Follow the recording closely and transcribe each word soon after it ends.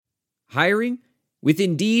Hiring? With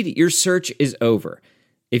Indeed, your search is over.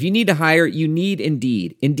 If you need to hire, you need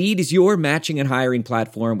Indeed. Indeed is your matching and hiring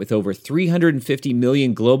platform with over 350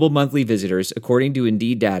 million global monthly visitors, according to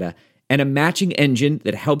Indeed data, and a matching engine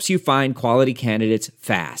that helps you find quality candidates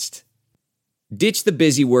fast. Ditch the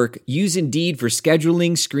busy work. Use Indeed for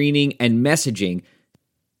scheduling, screening, and messaging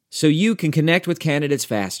so you can connect with candidates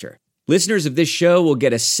faster. Listeners of this show will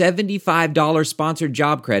get a $75 sponsored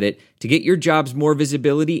job credit to get your jobs more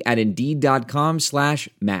visibility at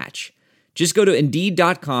Indeed.com/match. Just go to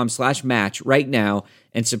Indeed.com/match right now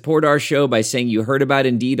and support our show by saying you heard about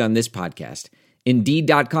Indeed on this podcast.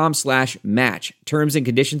 Indeed.com/match. Terms and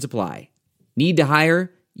conditions apply. Need to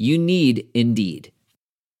hire? You need Indeed.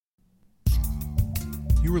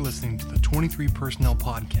 You are listening to the 23 Personnel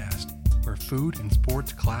Podcast, where food and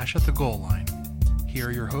sports clash at the goal line. Here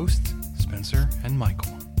are your hosts, Spencer and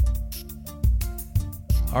Michael. All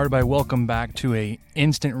right, everybody, welcome back to a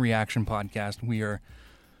instant reaction podcast. We are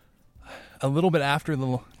a little bit after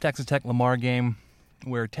the Texas Tech Lamar game,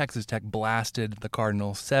 where Texas Tech blasted the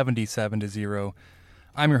Cardinals 77-0.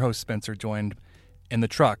 I'm your host, Spencer, joined in the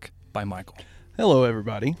truck by Michael. Hello,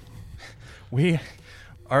 everybody.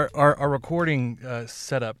 Our recording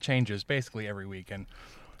setup changes basically every week, and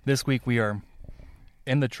this week we are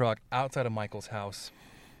in the truck outside of Michael's house.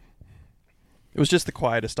 It was just the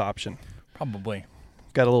quietest option. Probably.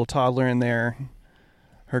 Got a little toddler in there.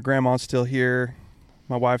 Her grandma's still here.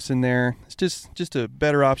 My wife's in there. It's just a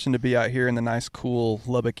better option to be out here in the nice, cool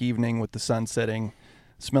Lubbock evening with the sun setting,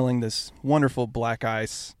 smelling this wonderful black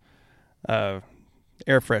ice air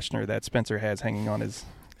freshener that Spencer has hanging on his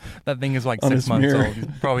That thing is like on 6 his months mirror. old. He's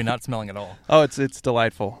probably not smelling at all. Oh, it's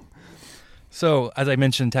delightful. So, as I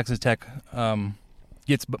mentioned, Texas Tech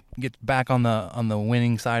gets back on the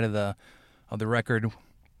winning side of the record,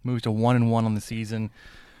 moves to 1-1 on the season.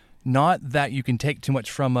 Not that you can take too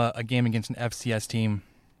much from a game against an FCS team,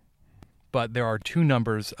 but there are two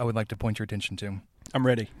numbers I would like to point your attention to. I'm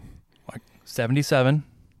ready. Like 77,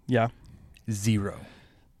 Yeah. 0.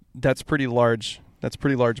 That's pretty large. That's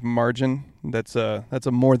pretty large margin. That's a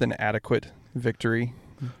more than adequate victory.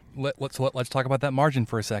 Let's talk about that margin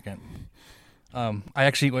for a second. I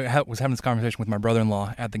actually was having this conversation with my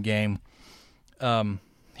brother-in-law at the game.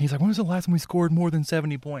 He's like, when was the last time we scored more than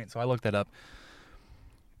 70 points? So I looked that up.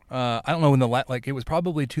 I don't know when it was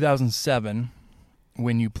probably 2007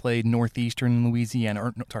 when you played Northwestern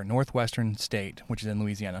State, which is in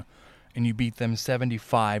Louisiana, and you beat them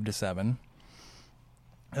 75-7.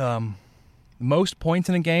 Most points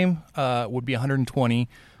in a game would be 120,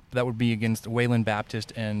 but that would be against Wayland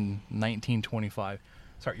Baptist in 1925.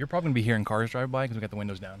 Sorry, you're probably going to be hearing cars drive by because we got the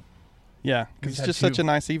windows down. Yeah, because it's just such a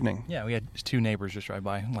nice evening. Yeah, we had two neighbors just drive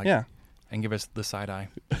by and give us the side eye.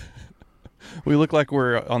 We look like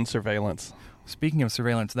we're on surveillance. Speaking of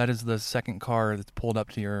surveillance, that is the second car that's pulled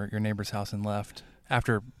up to your neighbor's house and left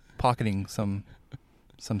after pocketing some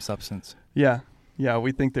substance. Yeah,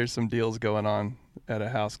 we think there's some deals going on at a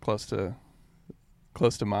house close to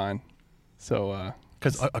mine. So,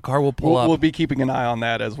 because a car will pull up. We'll be keeping an eye on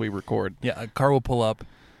that as we record. Yeah, a car will pull up,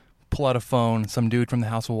 pull out a phone. Some dude from the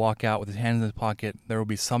house will walk out with his hands in his pocket. There will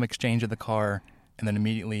be some exchange of the car, and then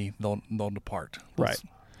immediately they'll depart. Right.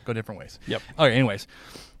 Go different ways. Yep. Okay, anyways.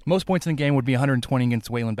 Most points in the game would be 120 against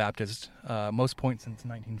Wayland Baptist. Most points since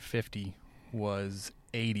 1950 was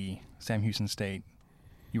 80, Sam Houston State.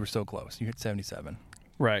 You were so close. You hit 77.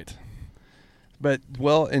 Right. But,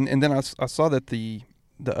 well, and then I saw that the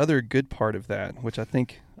other good part of that, which I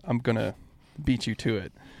think I'm going to beat you to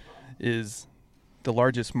it, is the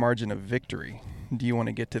largest margin of victory. Do you want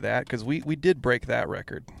to get to that? Because we did break that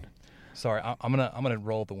record. Sorry, I'm gonna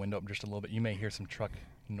roll the window up just a little bit. You may hear some truck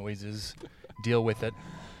noises. Deal with it.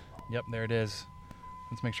 Yep, there it is.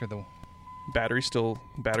 Let's make sure the battery's still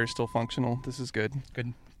functional. This is good.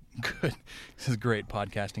 Good. This is great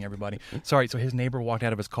podcasting, everybody. Sorry, so his neighbor walked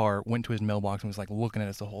out of his car, went to his mailbox, and was like looking at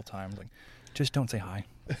us the whole time. I was like, just don't say hi.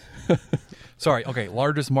 Sorry. Okay,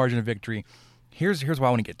 largest margin of victory. Here's what I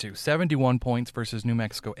want to get to. 71 points versus New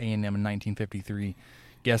Mexico A&M in 1953.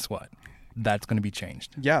 Guess what? That's going to be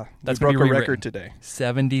changed. Yeah, that's going to be a record today.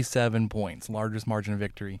 77 points, largest margin of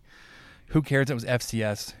victory. Who cares? It was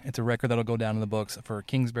FCS. It's a record that'll go down in the books for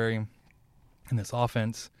Kingsbury and this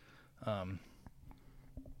offense. I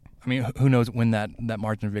mean, who knows when that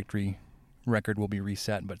margin of victory record will be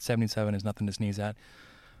reset, but 77 is nothing to sneeze at.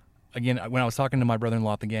 Again, when I was talking to my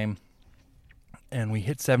brother-in-law at the game, and we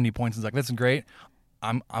hit 70 points, it's like, this is great.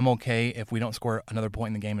 I'm okay if we don't score another point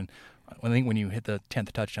in the game. And I think when you hit the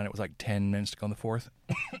 10th touchdown, it was like 10 minutes to go in the fourth.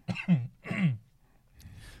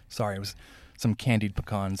 Sorry, it was some candied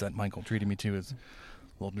pecans that Michael treated me to as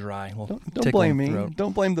a little dry. A little Don't blame me. throat.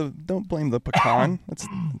 Don't blame the pecan.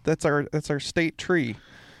 That's our state tree.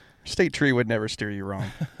 State tree would never steer you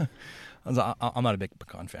wrong. I'm not a big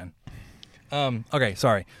pecan fan. Okay,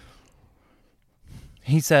 sorry.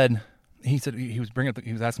 He said he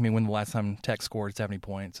was asking me when the last time Tech scored 70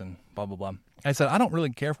 points and blah blah blah. I said I don't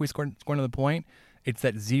really care if we score another point. It's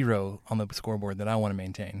that 0 on the scoreboard that I want to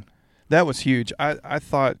maintain. That was huge. I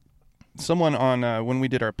thought someone on when we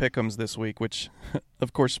did our pick'ems this week, which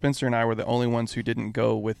of course Spencer and I were the only ones who didn't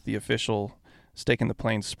go with the official Stake in the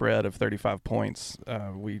Plains spread of 35 points.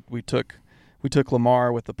 We took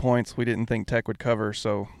Lamar with the points. We didn't think Tech would cover,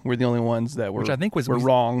 so we're the only ones that were, Which I think were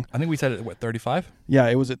wrong. I think we said it at 35? Yeah,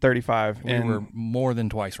 it was at 35. We were more than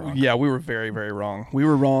twice wrong. Yeah, we were very, very wrong. We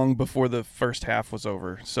were wrong before the first half was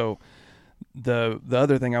over. So the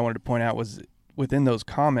other thing I wanted to point out was within those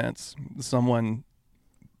comments, someone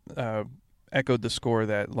echoed the score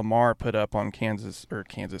that Lamar put up on Kentucky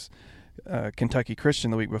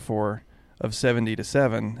Christian the week before of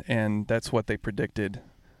 70-7, and that's what they predicted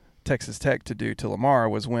Texas Tech to do to Lamar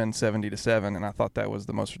was win 70-7, and I thought that was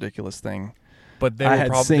the most ridiculous thing. But they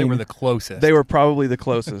were the closest. They were probably the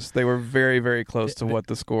closest. They were very, very close to what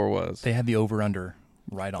the score was. They had the over-under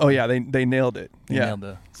right on. Oh, yeah, they nailed it. They nailed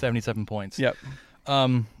the 77 points. Yep.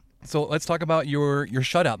 So let's talk about your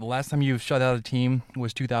shutout. The last time you shut out a team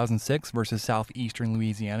was 2006 versus Southeastern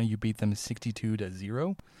Louisiana. You beat them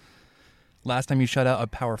 62-0. Last time you shut out a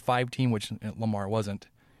Power 5 team, which Lamar wasn't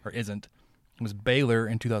or isn't, was Baylor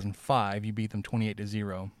in 2005. You beat them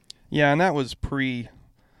 28-0. Yeah, and that was pre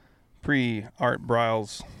Art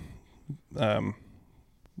Briles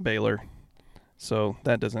Baylor. So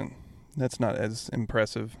that's not as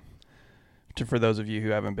impressive for those of you who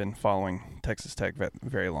haven't been following Texas Tech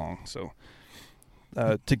very long. So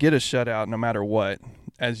to get a shutout no matter what,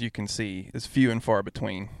 as you can see, is few and far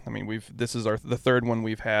between. I mean, this is the third one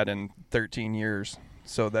we've had in 13 years.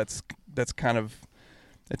 So that's kind of,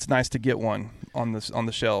 it's nice to get one on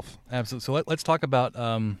the shelf. Absolutely. So let's talk about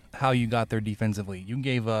how you got there defensively. You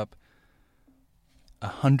gave up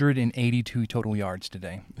 182 total yards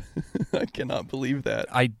today. I cannot believe that.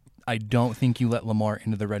 I don't think you let Lamar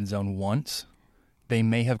into the red zone once. They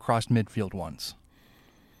may have crossed midfield once.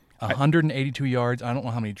 182 yards. I don't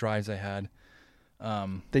know how many drives they had.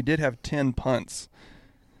 They did have 10 punts.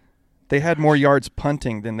 They had more yards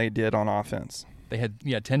punting than they did on offense. They had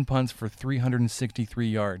 10 punts for 363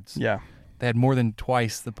 yards. Yeah. They had more than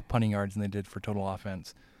twice the punting yards than they did for total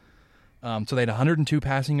offense. So they had 102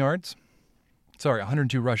 passing yards.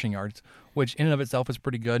 102 rushing yards, which in and of itself is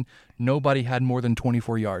pretty good. Nobody had more than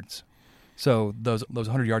 24 yards. So those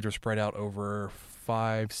 100 yards were spread out over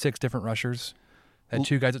 5-6 different rushers. They had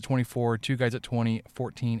 2 guys at 24, 2 guys at 20,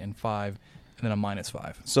 14, and 5, and then a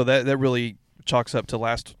 -5. So that really chalks up to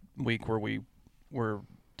last week where we were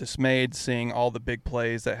dismayed seeing all the big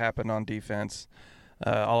plays that happened on defense.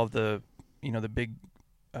 All of the big,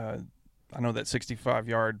 I know that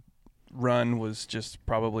 65-yard run was just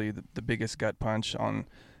probably the biggest gut punch on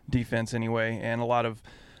defense anyway, and a lot of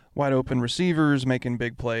wide open receivers making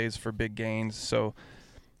big plays for big gains. So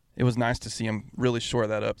it was nice to see him really shore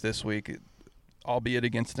that up this week, albeit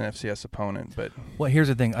against an FCS opponent. But well, here's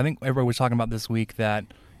the thing. I think everybody was talking about this week that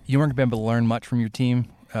you weren't going to be able to learn much from your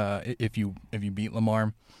team if you beat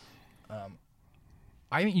Lamar.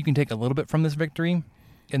 I think you can take a little bit from this victory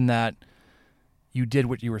in that you did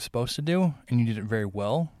what you were supposed to do, and you did it very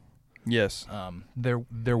well. Yes.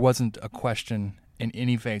 There wasn't a question in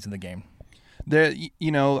any phase of the game.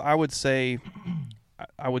 I would say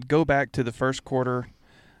I would go back to the first quarter.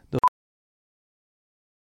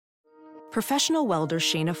 Professional welder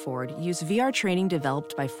Shayna Ford used VR training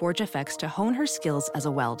developed by ForgeFX to hone her skills as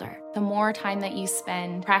a welder. The more time that you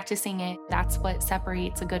spend practicing it, that's what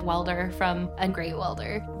separates a good welder from a great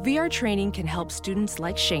welder. VR training can help students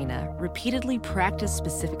like Shayna repeatedly practice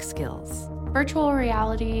specific skills. Virtual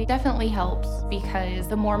reality definitely helps because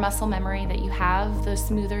the more muscle memory that you have, the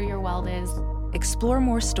smoother your weld is. Explore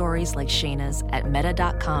more stories like Shayna's at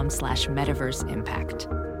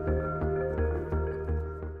meta.com/metaverseimpact.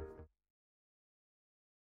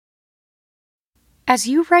 As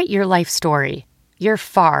you write your life story, you're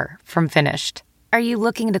far from finished. Are you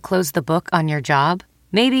looking to close the book on your job?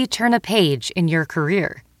 Maybe turn a page in your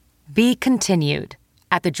career? Be continued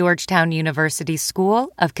at the Georgetown University School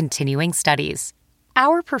of Continuing Studies.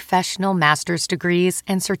 Our professional master's degrees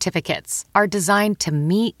and certificates are designed to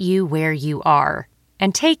meet you where you are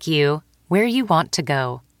and take you where you want to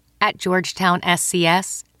go. At Georgetown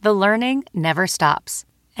SCS, the learning never stops,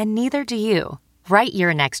 and neither do you. Write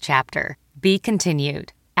your next chapter. Be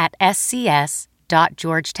continued at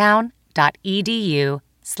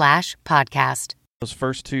scs.georgetown.edu/podcast. Those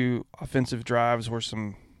first two offensive drives were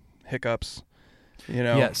some hiccups.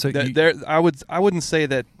 Yeah, so I wouldn't say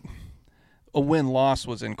that a win-loss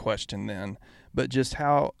was in question then, but just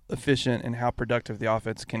how efficient and how productive the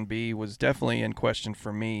offense can be was definitely in question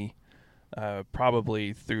for me,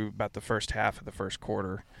 probably through about the first half of the first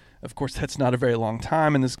quarter. Of course, that's not a very long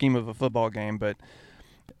time in the scheme of a football game, but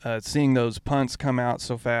seeing those punts come out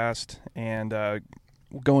so fast and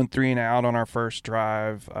going 3 and out on our first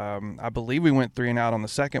drive. I believe we went 3 and out on the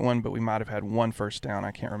second one, but we might have had one first down.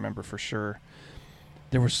 I can't remember for sure.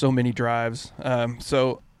 There were so many drives.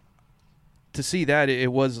 So to see that,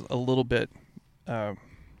 it was a little bit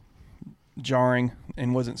jarring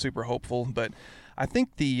and wasn't super hopeful. But I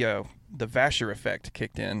think the Vasher effect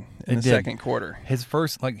kicked in the second quarter. His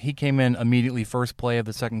first, he came in immediately first play of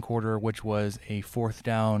the second quarter, which was a 4th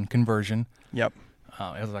down conversion. Yep.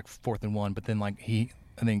 It was 4th and 1, but then I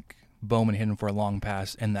think Bowman hit him for a long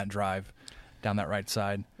pass in that drive down that right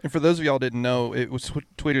side. And for those of y'all didn't know, it was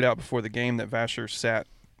tweeted out before the game that Vasher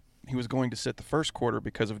he was going to sit the first quarter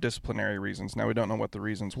because of disciplinary reasons. Now, we don't know what the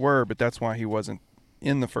reasons were, but that's why he wasn't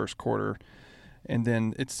in the first quarter. And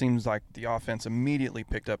then it seems like the offense immediately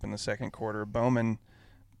picked up in the second quarter. Bowman,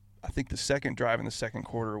 I think the second drive in the second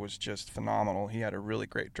quarter was just phenomenal. He had a really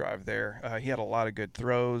great drive there. He had a lot of good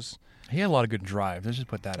throws. He had a lot of good drives. Let's just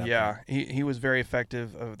put that out there. Yeah, he was very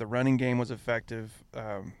effective. The running game was effective.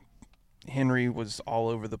 Henry was all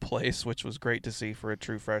over the place, which was great to see for a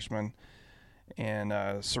true freshman.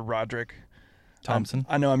 And Sir Roderick Thompson.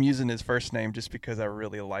 I know I'm using his first name just because I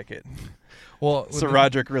really like it. Well, Sir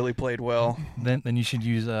Roderick really played well. Then you should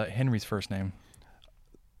use Henry's first name.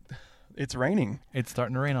 It's raining. It's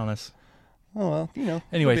starting to rain on us. Oh well,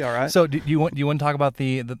 Anyway, it'll be all right. So do you want to talk about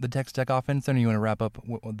the Texas Tech offense, then, or you want to wrap up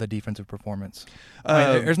the defensive performance?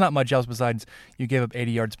 There's not much else besides you gave up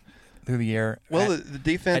 80 yards through the air. Well, the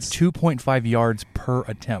defense at 2.5 yards per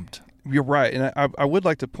attempt. You're right, and I would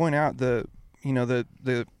like to point out the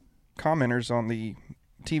commenters on the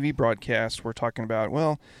TV broadcast were talking about,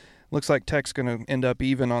 well, looks like Tech's going to end up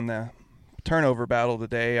even on the turnover battle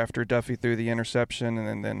today after Duffy threw the interception,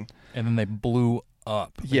 and then they blew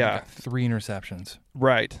up. They got 3 interceptions.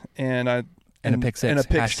 Right, and a pick six. And a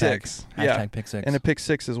pick six. Hashtag pick six. And a pick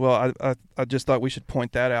six as well. I just thought we should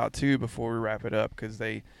point that out too before we wrap it up, because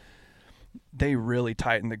they really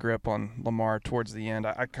tightened the grip on Lamar towards the end.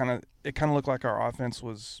 It kind of looked like our offense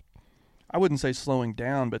was, I wouldn't say slowing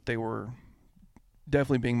down, but they were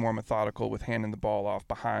definitely being more methodical with handing the ball off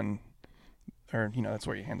behind, or that's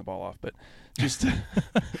where you hand the ball off, but just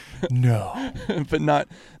no, but not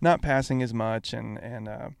passing as much, and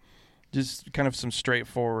just kind of some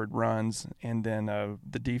straightforward runs, and then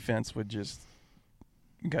the defense would just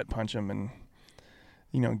gut punch them and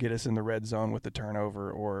get us in the red zone with the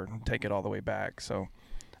turnover or take it all the way back. So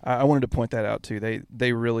I wanted to point that out too.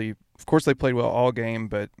 They really, of course, they played well all game,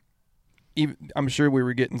 but I'm sure we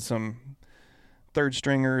were getting some third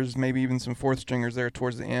stringers, maybe even some fourth stringers there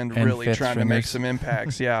towards the end, and really trying to make stringers. some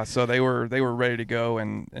impacts. Yeah, so they were ready to go,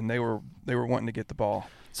 and they were wanting to get the ball.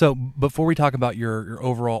 So before we talk about your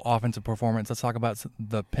overall offensive performance, let's talk about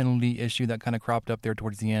the penalty issue that kind of cropped up there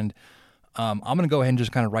towards the end. I'm going to go ahead and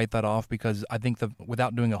just kind of write that off, because I think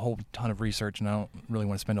without doing a whole ton of research, and I don't really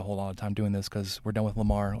want to spend a whole lot of time doing this because we're done with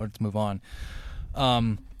Lamar. Let's move on.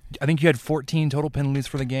 I think you had 14 total penalties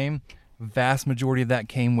for the game. Vast majority of that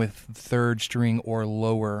came with third string or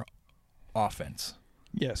lower offense.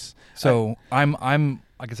 Yes. So I'm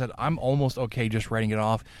like I said, I'm almost okay just writing it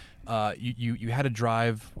off. You had a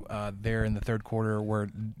drive there in the third quarter where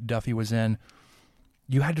Duffy was in.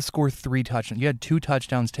 You had to score 3 touchdowns. You had 2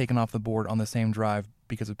 touchdowns taken off the board on the same drive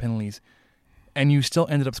because of penalties, and you still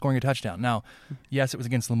ended up scoring a touchdown. Now, yes, it was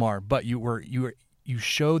against Lamar, but you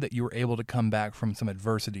showed that you were able to come back from some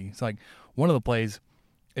adversity. It's like one of the plays,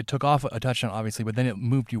 it took off a touchdown, obviously, but then it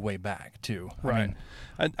moved you way back too. Right.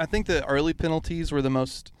 I think the early penalties were the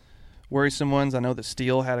most worrisome ones. I know that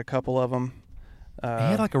Steele had a couple of them. He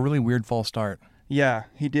had a really weird false start. Yeah,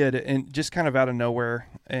 he did, and just kind of out of nowhere.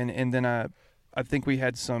 And then I think we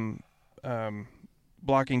had some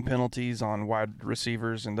blocking penalties on wide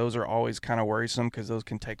receivers, and those are always kind of worrisome because those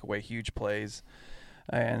can take away huge plays.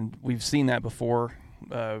 And we've seen that before.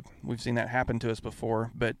 We've seen that happen to us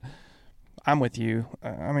before. But I'm with you.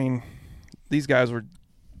 I mean, these guys were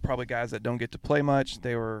probably guys that don't get to play much.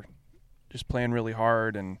 They were just playing really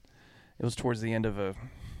hard, and it was towards the end of it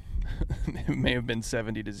may have been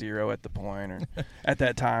 70-0 at the point, or at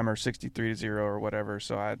that time, or 63-0 or whatever.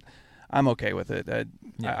 So I'm okay with it.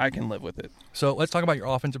 I can live with it. So let's talk about your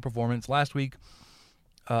offensive performance. Last week,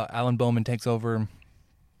 Alan Bowman takes over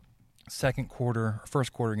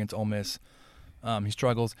first quarter against Ole Miss. He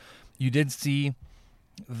struggles. You did see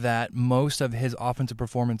that most of his offensive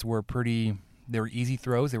performance were they were easy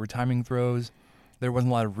throws, they were timing throws. There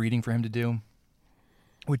wasn't a lot of reading for him to do,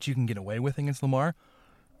 which you can get away with against Lamar.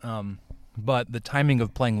 But the timing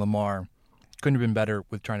of playing Lamar couldn't have been better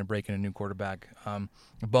with trying to break in a new quarterback.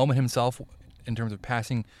 Bowman himself, in terms of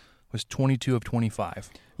passing, was 22 of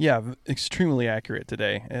 25. Yeah, extremely accurate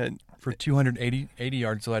today. For 280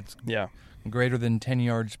 yards, so that's greater than 10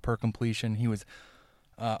 yards per completion. He was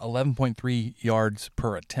 11.3 yards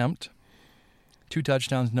per attempt. 2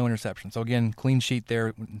 touchdowns, no interceptions. So, again, clean sheet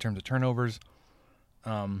there in terms of turnovers. He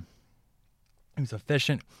was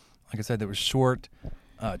efficient. Like I said, there was short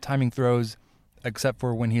timing throws, except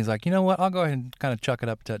for when he's like, you know what, I'll go ahead and kind of chuck it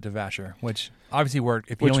up to Vasher, which obviously worked.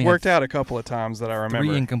 Which worked out a couple of times that I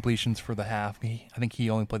remember. 3 incompletions for the half. I think he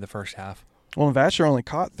only played the first half. Well, Vasher only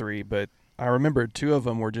caught 3, but I remember 2 of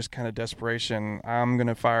them were just kind of desperation. I'm going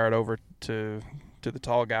to fire it over to the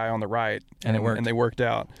tall guy on the right. And it worked. And they worked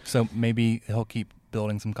out. So maybe he'll keep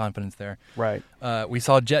building some confidence there. Right. We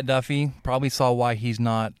saw Jet Duffy. Probably saw why he's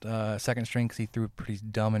not second string, because he threw a pretty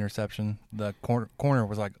dumb interception. The corner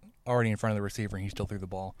was like already in front of the receiver, and he still threw the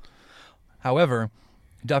ball. However,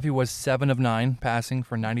 Duffy was 7 of 9 passing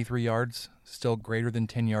for 93 yards, still greater than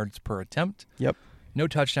 10 yards per attempt. Yep. No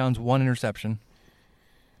touchdowns, 1 interception.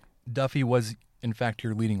 Duffy was, in fact,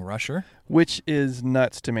 your leading rusher. Which is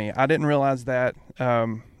nuts to me. I didn't realize that.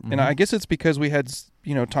 And I guess it's because we had,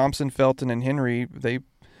 Thompson, Felton, and Henry. They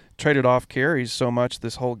traded off carries so much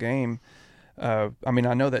this whole game. I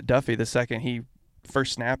know that Duffy, the second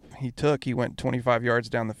first snap he took, he went 25 yards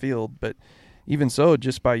down the field. But even so,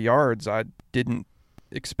 just by yards, I didn't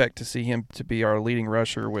expect to see him to be our leading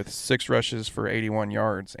rusher with 6 rushes for 81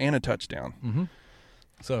 yards and a touchdown. Mm-hmm.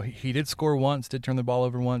 So he did score once, did turn the ball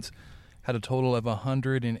over once, had a total of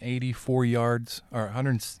 184 yards, or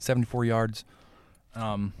 174 yards.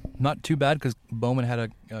 Not too bad, because Bowman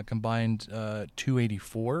had a combined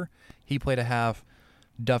 284. He played a half.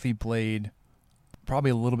 Duffy played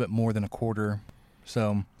probably a little bit more than a quarter.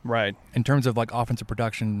 So right, in terms of like offensive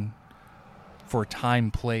production for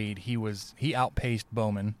time played, he outpaced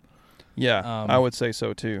Bowman. Yeah, I would say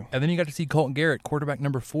so too. And then you got to see Colton Garrett, quarterback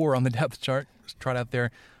number 4 on the depth chart, trot out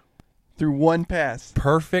there. Through 1 pass.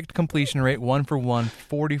 Perfect completion rate, 1 for 1,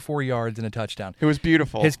 44 yards and a touchdown. It was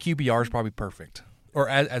beautiful. His QBR is probably perfect, or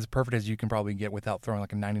as perfect as you can probably get without throwing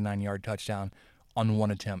like a 99-yard touchdown on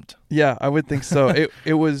 1 attempt. Yeah, I would think so.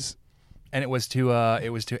 it was, and it was to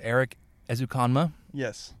Eric Ezukanma.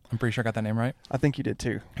 Yes, I'm pretty sure I got that name right. I think you did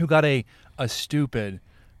too. Who got a stupid,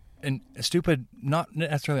 not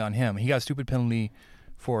necessarily on him. He got a stupid penalty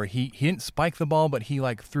for he didn't spike the ball, but he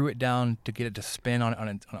like threw it down to get it to spin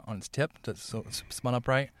on its tip, so it spun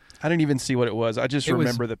upright. I didn't even see what it was. I just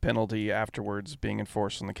remember the penalty afterwards being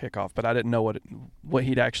enforced on the kickoff, but I didn't know what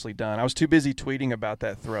he'd actually done. I was too busy tweeting about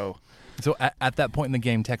that throw. So at that point in the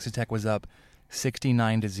game, Texas Tech was up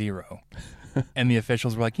 69-0, and the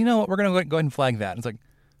officials were like, you know what, we're going to go ahead and flag that. And it's like,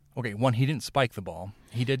 okay, one, he didn't spike the ball.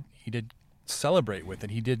 He did celebrate with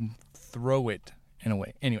it. He didn't throw it in a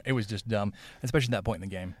way. Anyway, it was just dumb, especially at that point in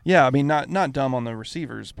the game. Yeah, I mean, not dumb on the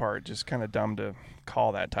receiver's part, just kind of dumb to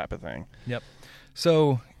call that type of thing. Yep.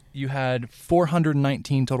 So you had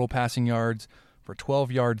 419 total passing yards for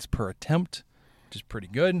 12 yards per attempt, which is pretty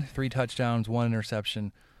good. 3 touchdowns, 1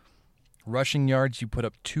 interception. Rushing yards, you put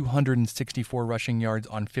up 264 rushing yards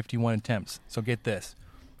on 51 attempts. So get this.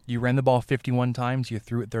 You ran the ball 51 times, you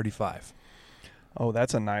threw it 35. Oh,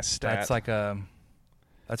 that's a nice stat.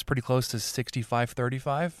 That's pretty close to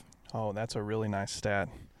 65-35. Oh, that's a really nice stat.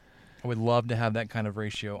 I would love to have that kind of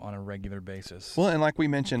ratio on a regular basis. Well, and like we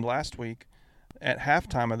mentioned last week, at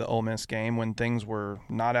halftime of the Ole Miss game, when things were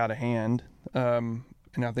not out of hand, and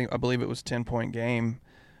I believe it was a 10-point game,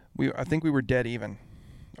 I think we were dead even,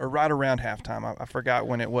 or right around halftime. I forgot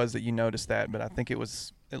when it was that you noticed that, but I think it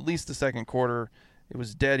was at least the second quarter. It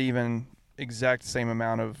was dead even, exact same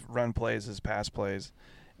amount of run plays as pass plays,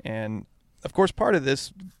 and of course, part of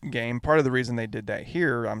this game, part of the reason they did that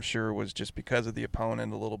here, I'm sure, was just because of the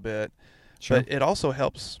opponent a little bit. Sure. But it also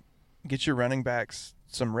helps get your running backs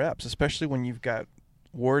some reps, especially when you've got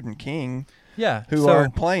Ward and King who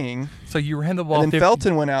aren't playing. So you ran the ball. And then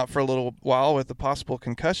Felton went out for a little while with a possible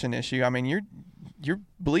concussion issue. I mean, you're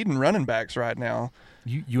bleeding running backs right now.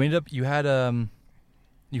 You ended up you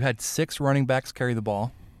had 6 running backs carry the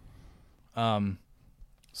ball. You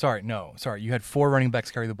had 4 running backs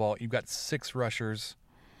carry the ball. You've got 7 rushers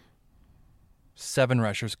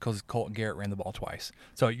because Colton Garrett ran the ball twice.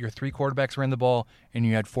 So your 3 quarterbacks ran the ball, and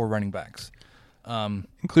you had 4 running backs.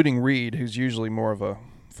 Including Reed, who's usually more of a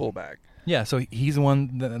fullback. Yeah, so he's the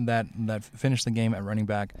one that finished the game at running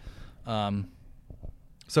back.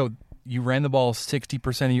 So you ran the ball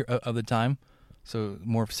 60% of the time, so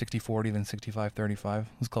more of 60-40 than 65-35. It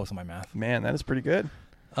was close on my math. Man, that is pretty good.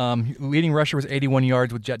 Leading rusher was 81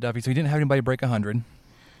 yards with Jet Duffy, so he didn't have anybody break 100.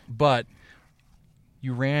 But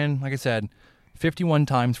you ran, like I said, 51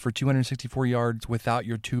 times for 264 yards without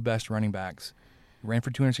your two best running backs. You ran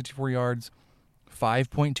for 264 yards,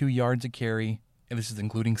 5.2 yards a carry, and this is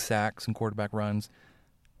including sacks and quarterback runs,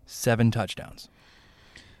 7 touchdowns.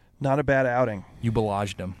 Not a bad outing. You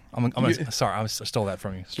bellaged them. Sorry, I stole that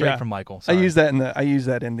from you. Straight from Michael. Sorry. I use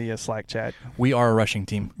that in the Slack chat. We are a rushing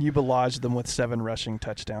team. You bellaged them with 7 rushing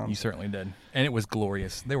touchdowns. You certainly did. And it was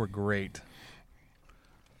glorious. They were great.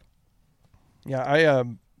 Yeah, I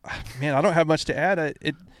don't have much to add.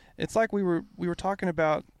 It's like we were talking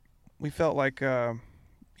about. We felt like a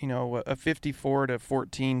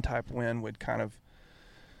 54-14 type win would kind of,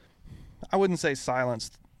 I wouldn't say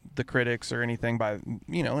silence the critics or anything by,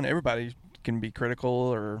 and everybody can be critical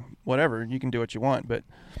or whatever. You can do what you want, but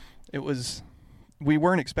we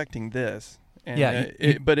weren't expecting this. And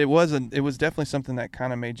yeah. But it was definitely something that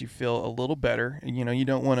kind of made you feel a little better. You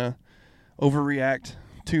don't want to overreact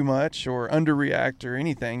too much or underreact or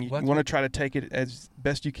anything. You want to try to take it as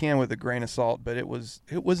best you can with a grain of salt, but it was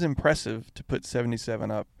impressive to put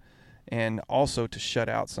 77 up and also to shut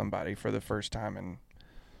out somebody for the first time in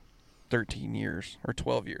 13 years or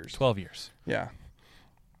 12 years. 12 years. Yeah.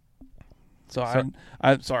 So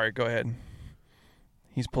I'm sorry, go ahead.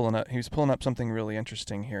 He was pulling up something really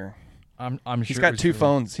interesting here. I'm sure he's got two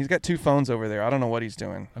phones. He's got 2 phones over there. I don't know what he's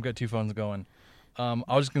doing. I've got 2 phones going. I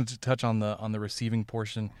was just going to touch on the receiving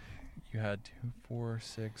portion. You had 2, 4,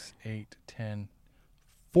 6, 8, 10,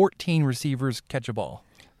 14 receivers catch a ball.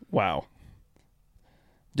 Wow.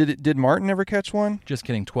 Did Martin ever catch one? Just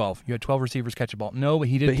kidding, 12. You had 12 receivers catch a ball. No, but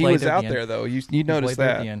he did. But play he was there out there though. You noticed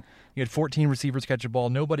that. At the end. You had 14 receivers catch a ball.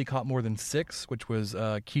 Nobody caught more than 6, which was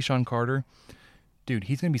Keyshawn Carter. Dude,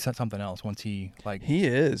 he's going to be something else once he He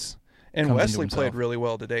is. And Wesley played really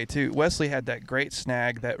well today, too. Wesley had that great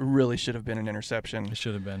snag that really should have been an interception. It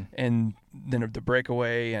should have been. And then the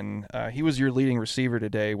breakaway, and he was your leading receiver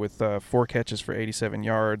today with 4 catches for 87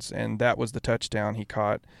 yards, and that was the touchdown he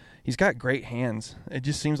caught. He's got great hands. It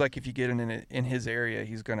just seems like if you get in his area,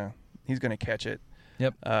 he's gonna catch it.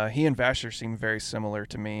 Yep. He and Vasher seem very similar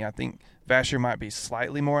to me. I think Vasher might be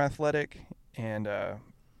slightly more athletic and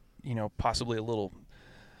possibly a little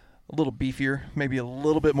beefier, maybe a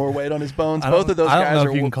little bit more weight on his bones. Both of those guys are. I don't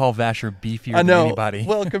know if you can call Vasher beefier than anybody.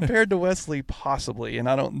 Well, compared to Wesley, possibly,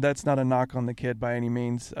 and that's not a knock on the kid by any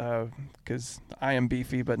means, because I am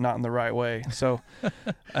beefy, but not in the right way. So,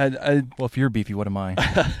 well, if you're beefy, what am I?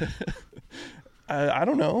 I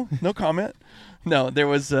don't know. No comment. No, there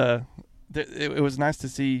was. It was nice to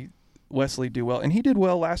see Wesley do well, and he did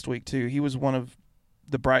well last week too. He was one of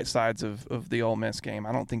the bright sides of the Ole Miss game.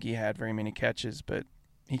 I don't think he had very many catches, but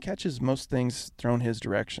he catches most things thrown his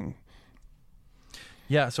direction.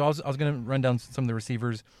 Yeah, so I was going to run down some of the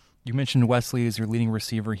receivers. You mentioned Wesley as your leading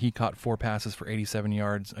receiver. He caught 4 passes for 87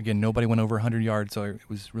 yards. Again, nobody went over 100 yards, so it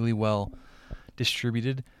was really well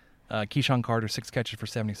distributed. Keyshawn Carter, 6 catches for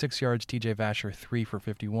 76 yards. TJ Vasher, 3 for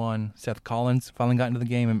 51. Seth Collins finally got into the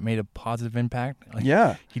game and made a positive impact.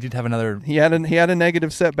 Yeah. He did have another... He had a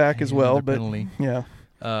negative setback as well, but penalty.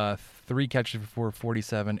 Yeah. 3 catches for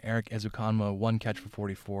 47. Eric Ezukanma, 1 catch for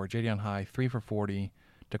 44. Jadion High, 3 for 40.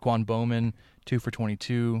 Daquan Bowman, 2 for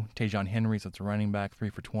 22. Tajon Henry, so it's a running back, 3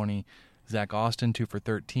 for 20. Zach Austin, 2 for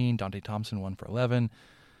 13. Dante Thompson, 1 for 11.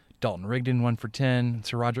 Dalton Rigdon, 1 for 10.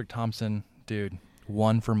 Sir Roderick Thompson, dude,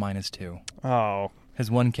 1 for -2. Oh.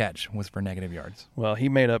 His 1 catch was for negative yards. Well, he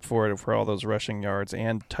made up for it for all those rushing yards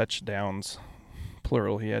and touchdowns.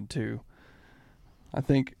 Plural, he had 2. I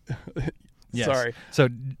think... Yes. Sorry. So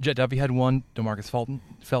Jet Duffy had 1. DeMarcus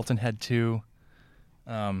Felton had 2.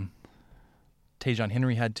 Tajon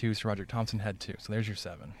Henry had 2. Sir Roderick Thompson had 2. So there's your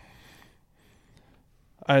 7.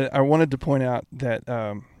 I wanted to point out that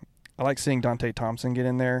I like seeing Dante Thompson get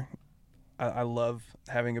in there. I love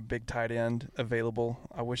having a big tight end available.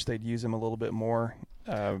 I wish they'd use him a little bit more.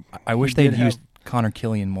 I wish they'd used Connor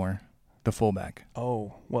Killian more, the fullback.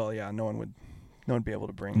 Oh, well, yeah, no one would be able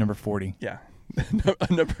to bring number 40. Yeah.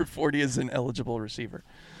 Number 40 is an eligible receiver.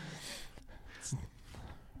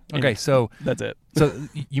 Okay, so that's it. So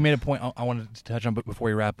you made a point I wanted to touch on before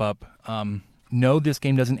we wrap up. No, this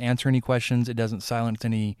game doesn't answer any questions. It doesn't silence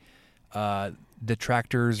any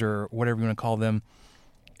detractors or whatever you want to call them.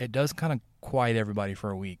 It does kind of quiet everybody for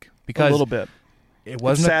a week because a little bit. It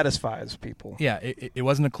satisfies people. Yeah, it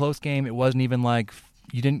wasn't a close game. It wasn't even like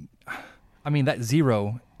you didn't. I mean, that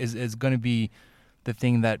 0 is going to be the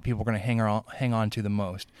thing that people are going to hang on to the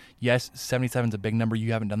most. Yes, 77 is a big number.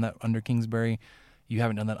 You haven't done that under Kingsbury. You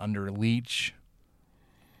haven't done that under Leach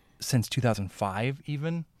since 2005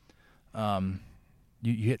 even.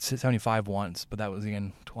 You hit 75 once, but that was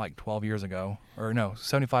again like 12 years ago. Or no,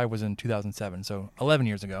 75 was in 2007, so 11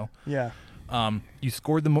 years ago. Yeah. You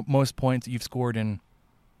scored the most points that you've scored in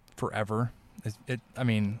forever.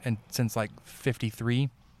 And since like 53,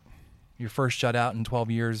 your first shutout in 12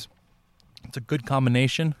 years. It's a good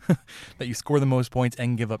combination that you score the most points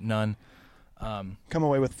and give up none. Come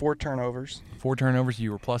away with 4 turnovers. 4 turnovers.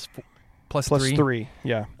 You were plus Plus 3. 3,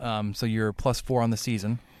 yeah. So you're plus 4 on the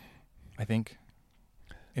season, I think.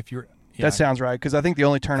 If you're That sounds right, because I think the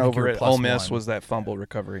only turnover at Ole Miss 1. was that fumble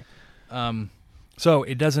recovery. So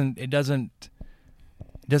it doesn't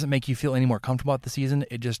make you feel any more comfortable about the season.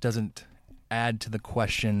 It just doesn't add to the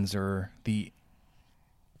questions or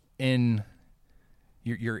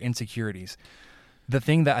your insecurities. The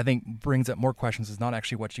thing that I think brings up more questions is not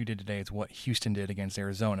actually what you did today; it's what Houston did against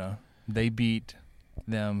Arizona. They beat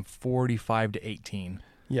them 45-18.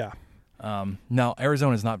 Yeah. Now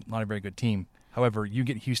Arizona is not a very good team. However, you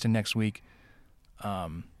get Houston next week.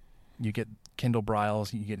 You get Kendall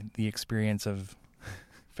Briles. You get the experience of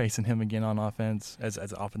facing him again on offense as an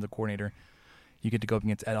offensive coordinator. You get to go up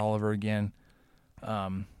against Ed Oliver again.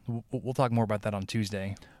 We'll talk more about that on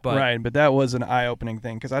Tuesday. Right, but that was an eye-opening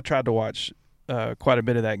thing because I tried to watch quite a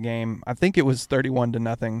bit of that game. I think it was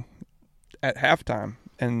 31-0 at halftime,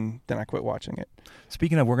 and then I quit watching it.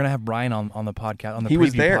 Speaking of, we're going to have Brian on the podcast, on the He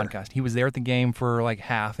was preview there. podcast. He was there at the game for like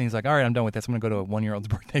half, and he's like, all right, I'm done with this. I'm going to go to a 1-year-old's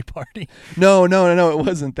birthday party. No, it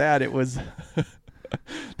wasn't that. It was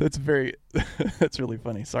that's really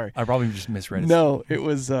funny. Sorry. I probably just misread it. No, it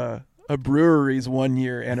was a brewery's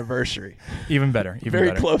 1-year anniversary. Even better.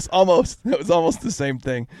 Very close. Almost. It was almost the same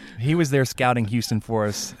thing. He was there scouting Houston for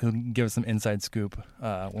us. He'll give us some inside scoop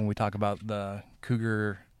when we talk about the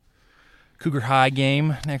Cougar High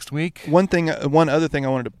game next week. One other thing I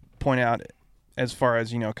wanted to point out as far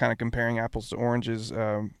as, kind of comparing apples to oranges,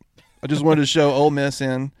 I just wanted to show Ole Miss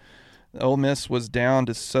in. Ole Miss was down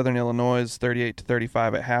to Southern Illinois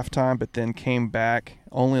 38-35 at halftime, but then came back,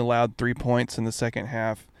 only allowed 3 points in the second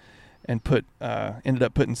half, and ended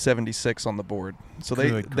up putting 76 on the board. So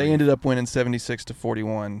they ended up winning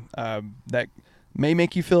 76-41. That may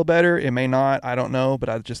make you feel better. It may not. I don't know, but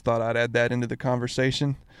I just thought I'd add that into the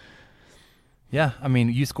conversation. Yeah, I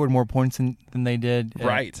mean, you scored more points than they did.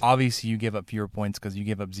 Right. Obviously, you gave up fewer points because you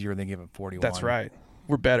gave up 0, they gave up 41. That's right.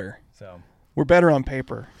 We're better. So we're better on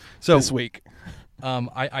paper this week.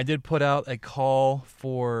 I did put out a call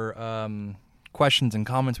for questions and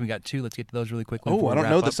comments. We got 2. Let's get to those really quickly. Oh, I don't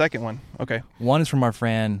know the second one. Okay. One is from our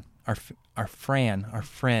friend,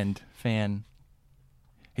 fan.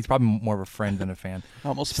 He's probably more of a friend than a fan. I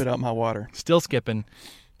almost spit out my water. Still skipping.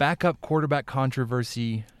 Backup quarterback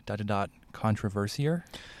controversy, ... controversier?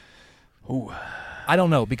 Ooh. I don't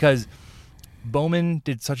know, because Bowman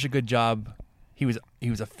did such a good job. He was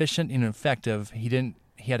efficient and effective. He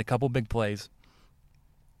had a couple big plays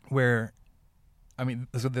where, I mean,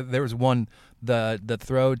 so there was one, the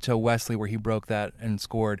throw to Wesley where he broke that and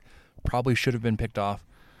scored, probably should have been picked off.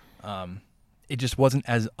 It just wasn't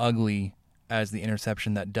as ugly as the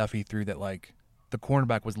interception that Duffy threw, that like the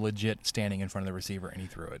cornerback was legit standing in front of the receiver and he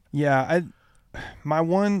threw it. Yeah, my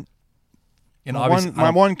one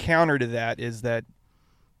counter to that is that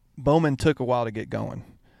Bowman took a while to get going.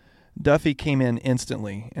 Duffy came in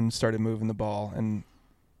instantly and started moving the ball, and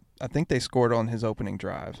I think they scored on his opening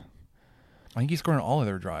drive. I think he scored on all of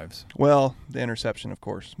their drives. Well, the interception, of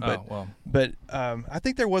course. But I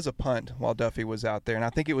think there was a punt while Duffy was out there, and I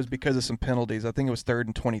think it was because of some penalties. I think it was 3rd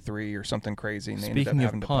and 23 or something crazy, and they ended up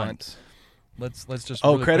having to punt. Let's just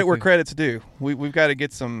credit quickly, where credit's due. We've got to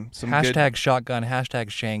get some hashtag good... shotgun, hashtag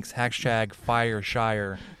Shanks, hashtag fire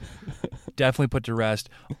Shire. Definitely put to rest.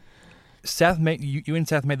 You and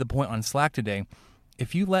Seth made the point on Slack today.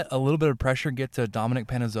 If you let a little bit of pressure get to Dominic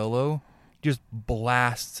Panazzolo, just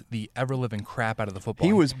blasts the ever-living crap out of the football.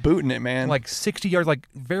 He was booting it, man. Like 60 yards, like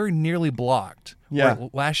very nearly blocked. Yeah. Where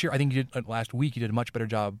last week you did a much better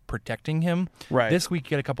job protecting him. Right. This week you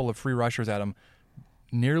get a couple of free rushers at him.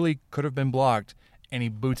 Nearly could have been blocked, and he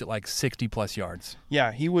boots it like 60-plus yards.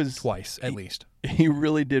 Yeah, he was... Twice, at least. He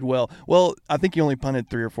really did well. Well, I think he only punted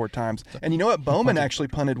 3 or 4 times. And you know what? Bowman actually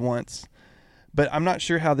punted once. But I'm not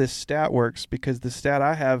sure how this stat works, because the stat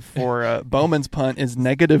I have for Bowman's punt is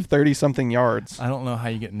negative 30-something yards. I don't know how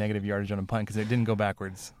you get negative yardage on a punt because it didn't go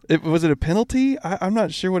backwards. Was it a penalty? I'm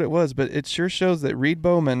not sure what it was, but it sure shows that Reed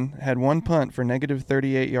Bowman had 1 punt for negative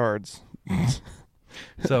 38 yards.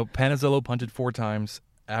 So Panazzolo punted 4 times.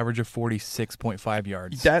 average of 46.5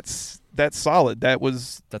 yards. That's solid. That's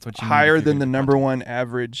what you higher need than the number one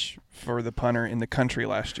average for the punter in the country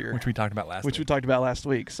last year, which we talked about last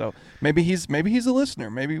week. So maybe he's a listener.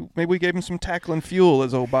 Maybe we gave him some tackling fuel,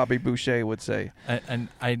 as old Bobby Boucher would say. And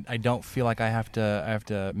I don't feel like I have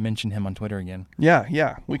to mention him on Twitter again.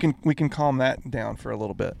 Yeah. We can calm that down for a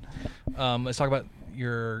little bit. Let's talk about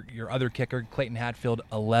your other kicker, Clayton Hatfield,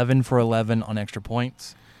 11 for 11 on extra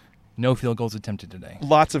points. No field goals attempted today.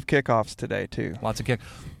 Lots of kickoffs today too. Lots of kick.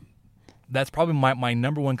 That's probably my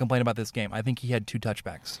number one complaint about this game. I think he had 2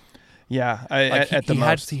 touchbacks. Yeah, at the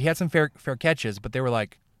most. He had some fair catches, but they were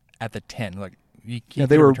like at the 10. Like he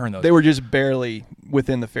they were return those. They were just barely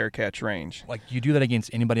within the fair catch range. Like you do that against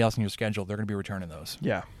anybody else in your schedule, they're going to be returning those.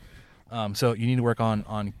 Yeah. So you need to work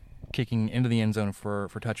on kicking into the end zone for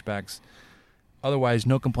touchbacks. Otherwise,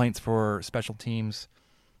 no complaints for special teams.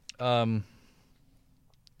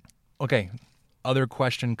 Okay. Other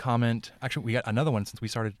question, comment. Actually, we got another one since we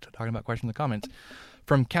started talking about questions and comments.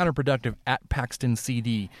 From Counterproductive at Paxton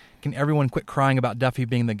CD. Can everyone quit crying about Duffy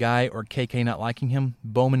being the guy or KK not liking him?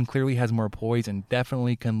 Bowman clearly has more poise and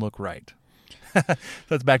definitely can look right. So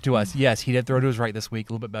it's back to us. Yes, he did throw to his right this week,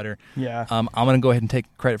 a little bit better. Yeah. I'm going to go ahead and take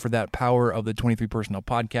credit for that power of the 23 Personnel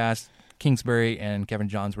podcast. Kingsbury and Kevin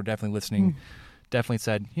Johns were definitely listening. Definitely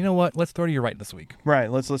said, you know what? Let's throw to your right this week. Right.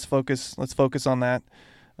 Let's focus on that.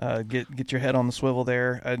 Get your head on the swivel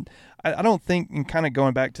there. I don't think, and kind of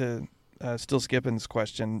going back to Still Skippin's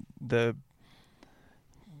question, the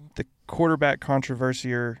quarterback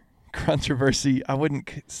controversy, I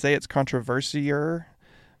wouldn't say it's controversier,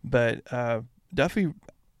 but Duffy,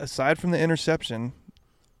 aside from the interception,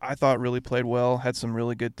 I thought really played well, had some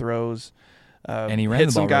really good throws. And he ran hit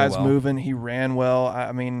the some ball guys really well. moving. He ran well.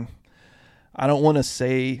 I mean, I don't want to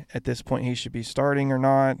say at this point he should be starting or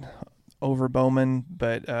not over Bowman,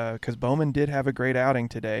 but because Bowman did have a great outing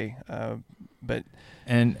today. But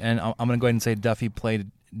I'm going to go ahead and say Duffy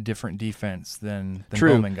played different defense than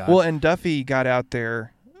true. Bowman got. Well, and Duffy got out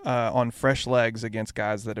there on fresh legs against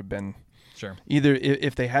guys that have been either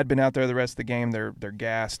if they had been out there the rest of the game, they're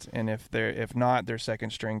gassed, and if not, they're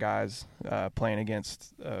second string guys playing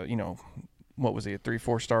against what was he, a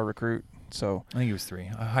 3-4 star recruit? So I think he was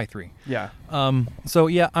 3, a high 3. Yeah. So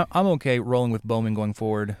yeah, I'm okay rolling with Bowman going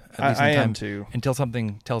forward. At least I am too. Until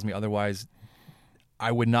something tells me otherwise.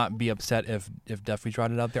 I would not be upset if Duffy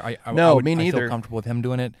trotted out there. Me neither. I feel comfortable with him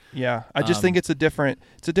doing it. Yeah, I just think it's a different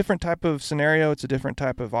type of scenario. It's a different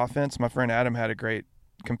type of offense. My friend Adam had a great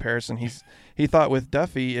comparison. He thought with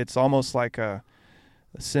Duffy, it's almost like a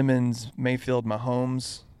Simmons, Mayfield,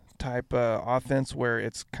 Mahomes type offense where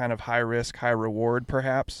it's kind of high risk, high reward,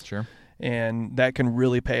 perhaps. Sure. And that can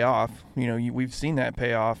really pay off. We've seen that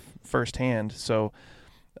pay off firsthand. So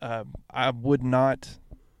I would not.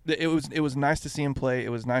 It was nice to see him play. It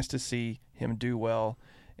was nice to see him do well,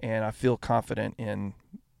 and I feel confident in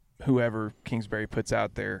whoever Kingsbury puts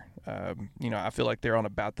out there. I feel like they're on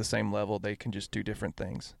about the same level. They can just do different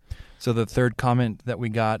things. So the third comment that we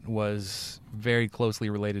got was very closely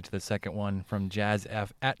related to the second one from Jazz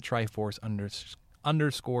F at Triforce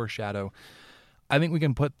 _ Shadow. I think we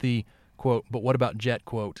can put the quote, but what about Jet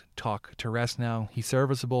quote talk to rest now. He's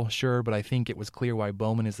serviceable, sure, but I think it was clear why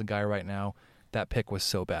Bowman is the guy right now. That pick was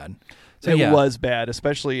so bad. So it was bad,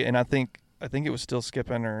 especially, and I think it was Still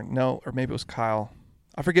Skipping or maybe it was Kyle.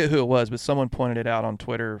 I forget who it was, but someone pointed it out on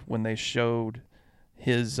Twitter when they showed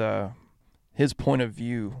his point of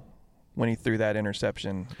view when he threw that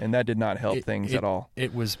interception, and that did not help things at all.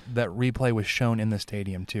 It was that replay was shown in the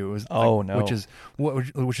stadium too. It was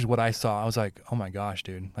which is what I saw. I was like, oh my gosh,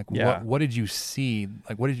 dude! Like, what did you see?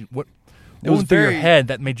 Like, what was through your head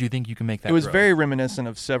that made you think you can make that? It was throw? very reminiscent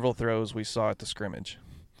of several throws we saw at the scrimmage,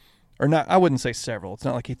 or not. I wouldn't say several. It's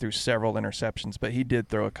not like he threw several interceptions, but he did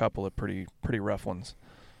throw a couple of pretty rough ones.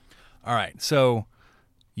 All right, so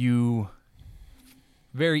you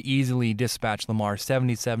very easily dispatch Lamar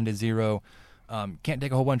 77-0. Can't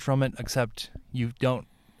take a whole bunch from it, except you don't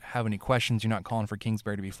have any questions. You're not calling for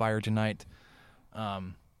Kingsbury to be fired tonight.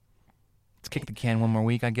 Let's kick the can one more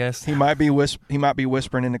week, I guess. He might be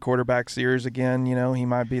whispering in the quarterback's ears again. He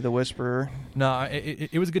might be the whisperer. No,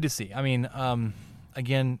 it was good to see. I mean,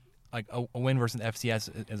 again, like a win versus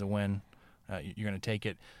FCS is a win. You're going to take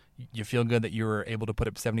it. You feel good that you were able to put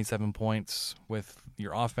up 77 points with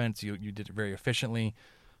your offense. You did it very efficiently.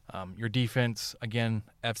 Your defense, again,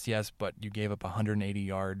 FCS, but you gave up 180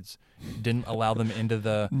 yards. Didn't allow them into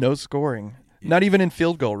the... No scoring. Not even in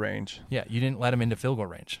field goal range. Yeah, you didn't let them into field goal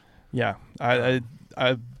range. Yeah, I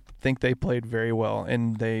think they played very well,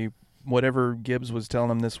 and whatever Gibbs was telling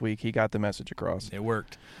them this week, he got the message across. It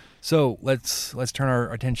worked. So let's turn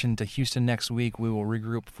our attention to Houston next week. We will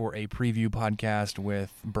regroup for a preview podcast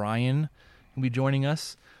with Brian, who'll be joining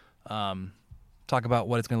us. Talk about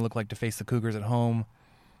what it's going to look like to face the Cougars at home,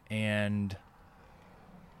 and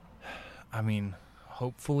I mean,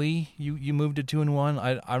 hopefully you moved to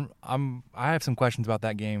 2-1. I have some questions about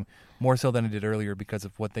that game, more so than I did earlier because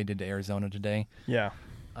of what they did to Arizona today. Yeah.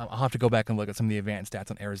 I'll have to go back and look at some of the advanced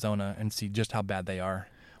stats on Arizona and see just how bad they are.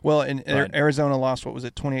 Well, Arizona lost, what was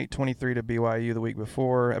it, 28-23 to BYU the week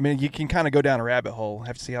before. I mean, you can kind of go down a rabbit hole.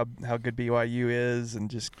 Have to see how good BYU is and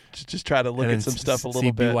just try to look at some stuff a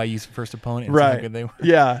little bit. See BYU's first opponent and right. see how good they were.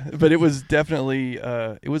 Yeah, but it was definitely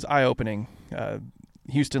it was eye-opening.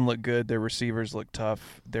 Houston looked good. Their receivers looked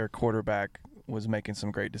tough. Their quarterback was making some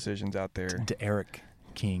great decisions out there. D'Eriq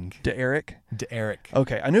King. D'Eriq? D'Eriq.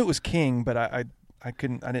 Okay, I knew it was King, but I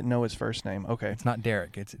didn't know his first name. Okay. It's not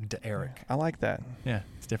Derek, it's D'Eriq. I like that. Yeah,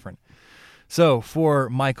 it's different. So for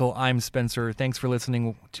Michael, I'm Spencer. Thanks for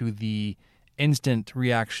listening to the instant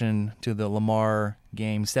reaction to the Lamar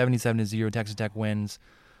game. 77-0, Texas Tech wins.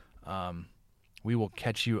 We will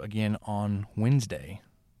catch you again on Wednesday.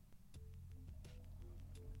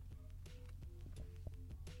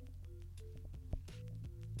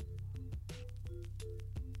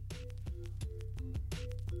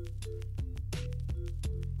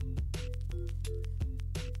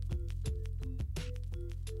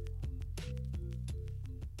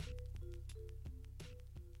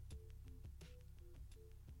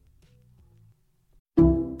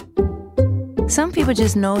 Some people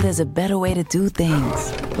just know there's a better way to do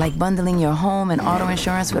things, like bundling your home and auto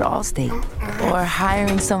insurance with Allstate, or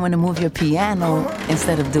hiring someone to move your piano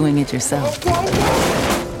instead of doing it yourself.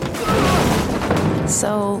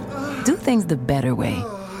 So, do things the better way.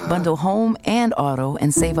 Bundle home and auto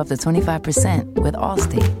and save up to 25% with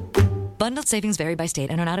Allstate. Bundled savings vary by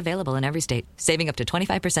state and are not available in every state. Saving up to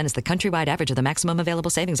 25% is the countrywide average of the maximum available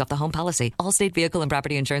savings off the home policy. Allstate Vehicle and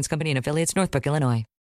Property Insurance Company and affiliates, Northbrook, Illinois.